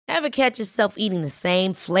Ever catch yourself eating the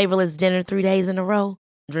same flavorless dinner 3 days in a row?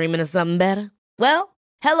 Dreaming of something better? Well,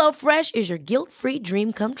 HelloFresh is your guilt-free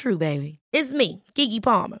dream come true, baby. It's me, Keke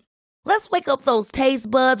Palmer. Let's wake up those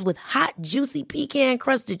taste buds with hot, juicy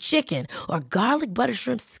pecan-crusted chicken or garlic butter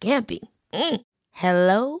shrimp scampi.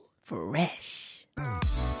 Hello Fresh.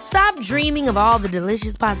 Stop dreaming of all the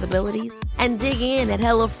delicious possibilities and dig in at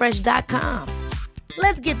HelloFresh.com.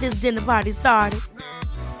 Let's get this dinner party started.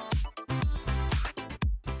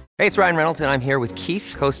 Hey, it's Ryan Reynolds, and I'm here with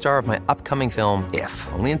Keith, co-star of my upcoming film, If,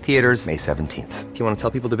 only in theaters May 17th. Do you want to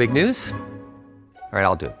tell people the big news? All right,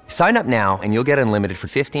 I'll do it. Sign up now and you'll get unlimited for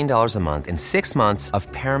 $15 a month and 6 months of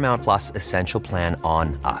Paramount Plus Essential Plan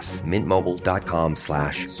on us.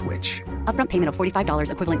 MintMobile.com/switch. Upfront payment of $45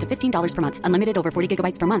 equivalent to $15 per month. Unlimited over 40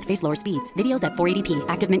 gigabytes per month. Face lower speeds. Videos at 480p.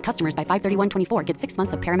 Active Mint customers by 531.24 get 6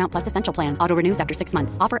 months of Paramount Plus Essential Plan. Auto renews after 6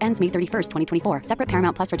 months. Offer ends May 31st, 2024. Separate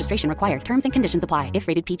Paramount Plus registration required. Terms and conditions apply if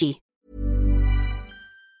rated PG.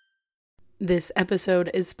 This episode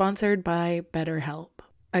is sponsored by BetterHelp.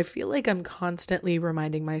 I feel like I'm constantly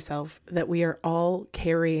reminding myself that we are all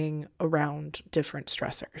carrying around different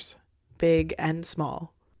stressors, big and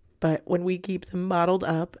small. But when we keep them bottled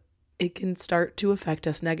up, it can start to affect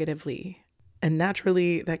us negatively. And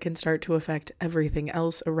naturally, that can start to affect everything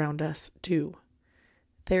else around us too.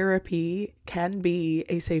 Therapy can be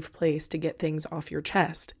a safe place to get things off your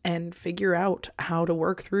chest and figure out how to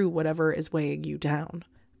work through whatever is weighing you down.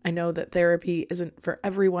 I know that therapy isn't for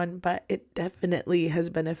everyone, but it definitely has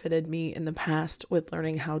benefited me in the past with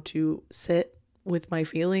learning how to sit with my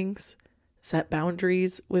feelings, set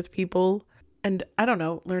boundaries with people, and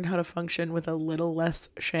learn how to function with a little less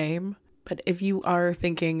shame. But if you are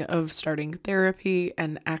thinking of starting therapy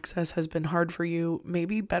and access has been hard for you,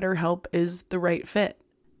 maybe BetterHelp is the right fit.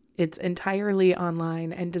 It's entirely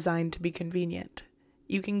online and designed to be convenient.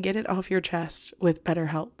 You can get it off your chest with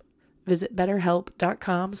BetterHelp. Visit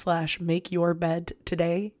BetterHelp.com/makeyourbed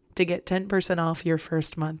today to get 10% off your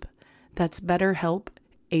first month. That's BetterHelp,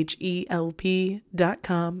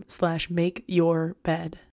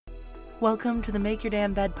 HELP.com/makeyourbed. Welcome to the Make Your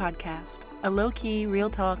Damn Bed podcast, a low-key,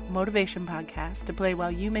 real-talk motivation podcast to play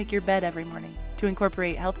while you make your bed every morning to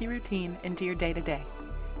incorporate healthy routine into your day-to-day,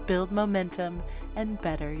 build momentum, and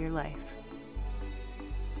better your life.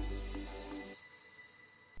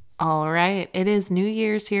 All right, it is New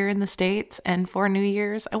Year's here in the States, and for New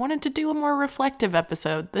Year's, I wanted to do a more reflective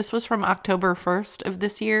episode. This was from October 1st of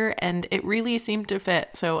this year, and it really seemed to fit,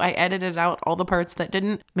 so I edited out all the parts that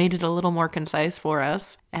didn't, made it a little more concise for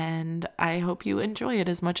us, and I hope you enjoy it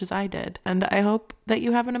as much as I did. And I hope that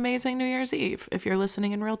you have an amazing New Year's Eve if you're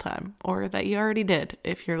listening in real time, or that you already did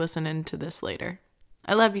if you're listening to this later.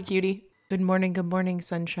 I love you, cutie. Good morning,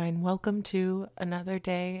 sunshine. Welcome to another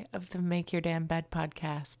day of the Make Your Damn Bed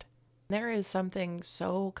podcast. There is something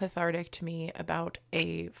so cathartic to me about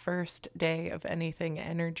a first day of anything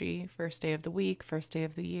energy, first day of the week, first day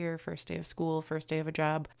of the year, first day of school, first day of a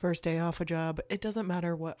job, first day off a job. It doesn't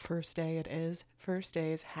matter what first day it is. First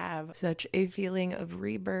days have such a feeling of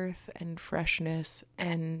rebirth and freshness,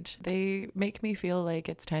 and they make me feel like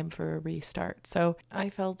it's time for a restart. So I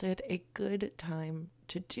felt it a good time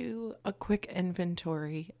to do a quick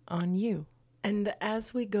inventory on you. And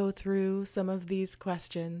as we go through some of these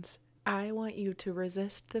questions, I want you to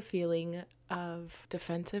resist the feeling of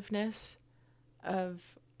defensiveness,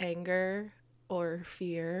 of anger or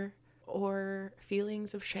fear, or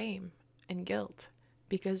feelings of shame and guilt.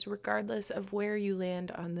 Because regardless of where you land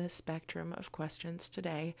on this spectrum of questions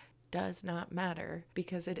today, does not matter,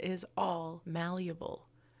 because it is all malleable.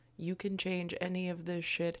 You can change any of this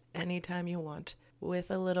shit anytime you want with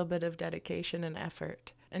a little bit of dedication and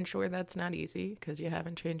effort. And sure, that's not easy because you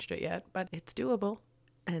haven't changed it yet, but it's doable.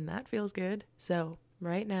 And that feels good. So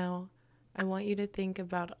right now, I want you to think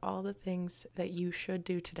about all the things that you should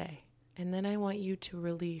do today. And then I want you to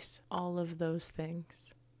release all of those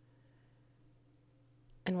things.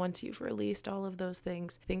 And once you've released all of those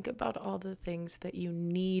things, think about all the things that you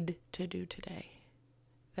need to do today,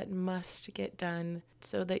 that must get done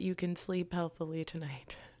so that you can sleep healthily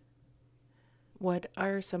tonight. What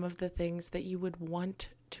are some of the things that you would want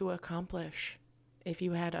to accomplish if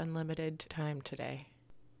you had unlimited time today?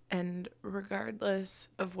 And regardless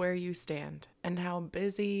of where you stand and how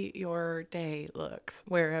busy your day looks,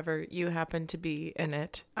 wherever you happen to be in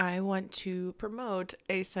it, I want to promote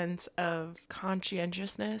a sense of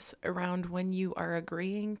conscientiousness around when you are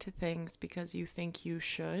agreeing to things because you think you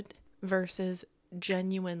should versus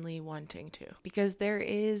genuinely wanting to. Because there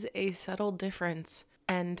is a subtle difference,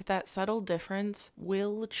 and that subtle difference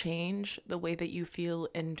will change the way that you feel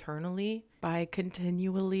internally by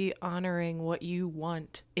continually honoring what you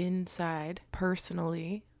want inside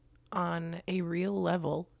personally on a real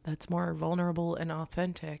level that's more vulnerable and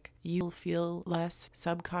authentic, you'll feel less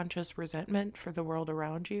subconscious resentment for the world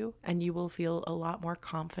around you, and you will feel a lot more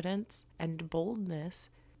confidence and boldness,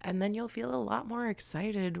 and then you'll feel a lot more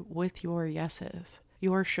excited with your yeses.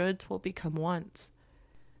 Your shoulds will become wants.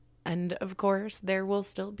 And of course, there will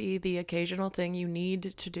still be the occasional thing you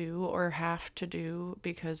need to do or have to do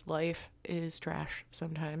because life is trash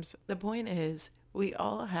sometimes. The point is, we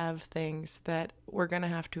all have things that we're going to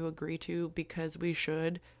have to agree to because we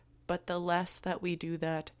should, but the less that we do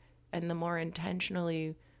that and the more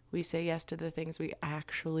intentionally we say yes to the things we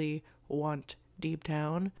actually want deep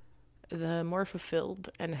down, the more fulfilled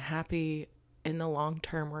and happy in the long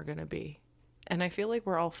term we're going to be. And I feel like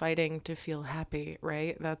we're all fighting to feel happy,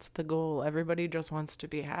 right? That's the goal. Everybody just wants to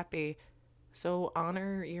be happy. So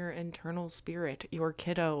honor your internal spirit, your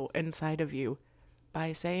kiddo inside of you,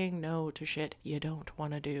 by saying no to shit you don't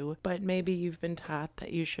want to do, but maybe you've been taught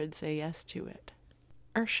that you should say yes to it.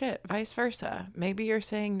 Or shit, vice versa. Maybe you're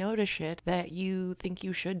saying no to shit that you think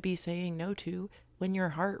you should be saying no to when your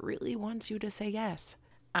heart really wants you to say yes.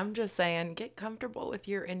 I'm just saying, get comfortable with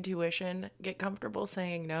your intuition, get comfortable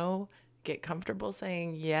saying no, get comfortable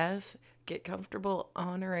saying yes, get comfortable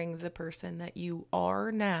honoring the person that you are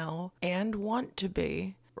now and want to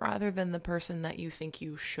be, rather than the person that you think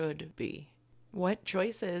you should be. What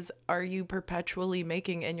choices are you perpetually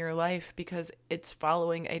making in your life because it's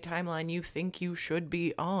following a timeline you think you should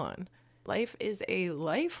be on? Life is a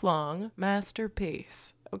lifelong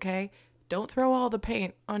masterpiece, okay? Don't throw all the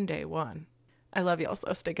paint on day one. I love y'all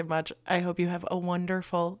so stinking much. I hope you have a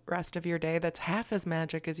wonderful rest of your day that's half as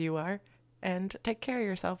magic as you are. And take care of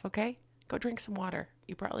yourself, okay? Go drink some water.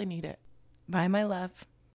 You probably need it. Bye, my love.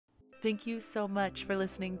 Thank you so much for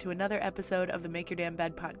listening to another episode of the Make Your Damn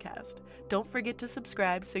Bed podcast. Don't forget to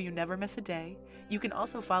subscribe so you never miss a day. You can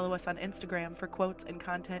also follow us on Instagram for quotes and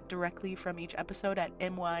content directly from each episode at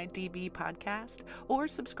MYDB Podcast, or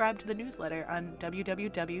subscribe to the newsletter on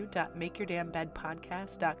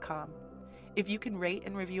www.makeyourdamnbedpodcast.com. If you can rate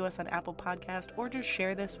and review us on Apple Podcast, or just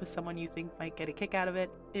share this with someone you think might get a kick out of it,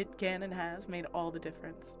 it can and has made all the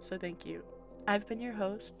difference. So thank you. I've been your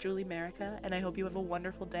host, Julie Merica, and I hope you have a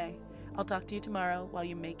wonderful day. I'll talk to you tomorrow while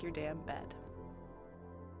you make your damn bed.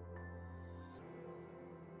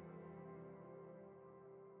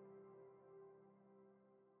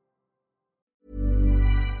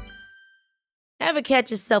 Ever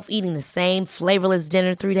catch yourself eating the same flavorless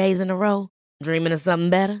dinner 3 days in a row? Dreaming of something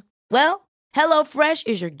better? Well, HelloFresh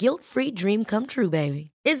is your guilt-free dream come true,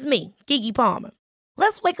 baby. It's me, Keke Palmer.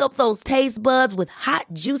 Let's wake up those taste buds with hot,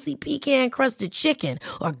 juicy pecan-crusted chicken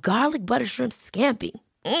or garlic butter shrimp scampi.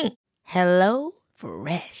 Hello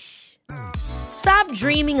Fresh. Stop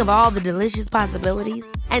dreaming of all the delicious possibilities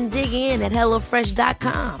and dig in at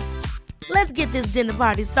HelloFresh.com. Let's get this dinner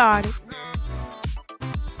party started.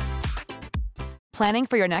 Planning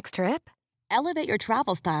for your next trip? Elevate your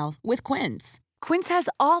travel style with Quince. Quince has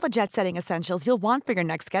all the jet-setting essentials you'll want for your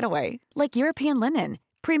next getaway, like European linen,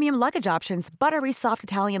 premium luggage options, buttery soft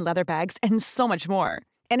Italian leather bags, and so much more.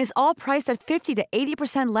 And is all priced at 50 to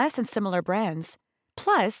 80% less than similar brands.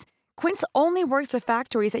 Plus, Quince only works with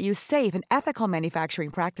factories that use safe and ethical manufacturing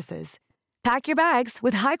practices. Pack your bags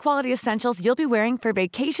with high-quality essentials you'll be wearing for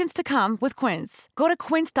vacations to come with Quince. Go to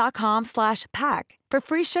quince.com/pack for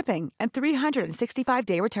free shipping and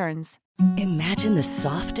 365-day returns. Imagine the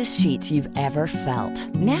softest sheets you've ever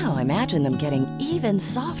felt. Now imagine them getting even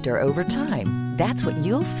softer over time. That's what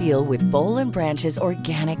you'll feel with Boll & Branch's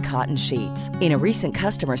organic cotton sheets. In a recent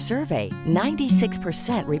customer survey,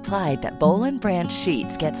 96% replied that Boll & Branch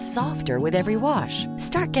sheets get softer with every wash.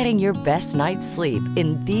 Start getting your best night's sleep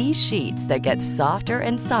in these sheets that get softer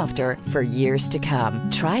and softer for years to come.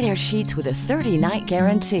 Try their sheets with a 30-night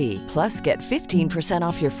guarantee. Plus, get 15%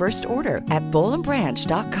 off your first order at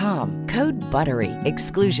bollandbranch.com. Code BUTTERY.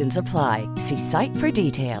 Exclusions apply. See site for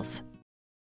details.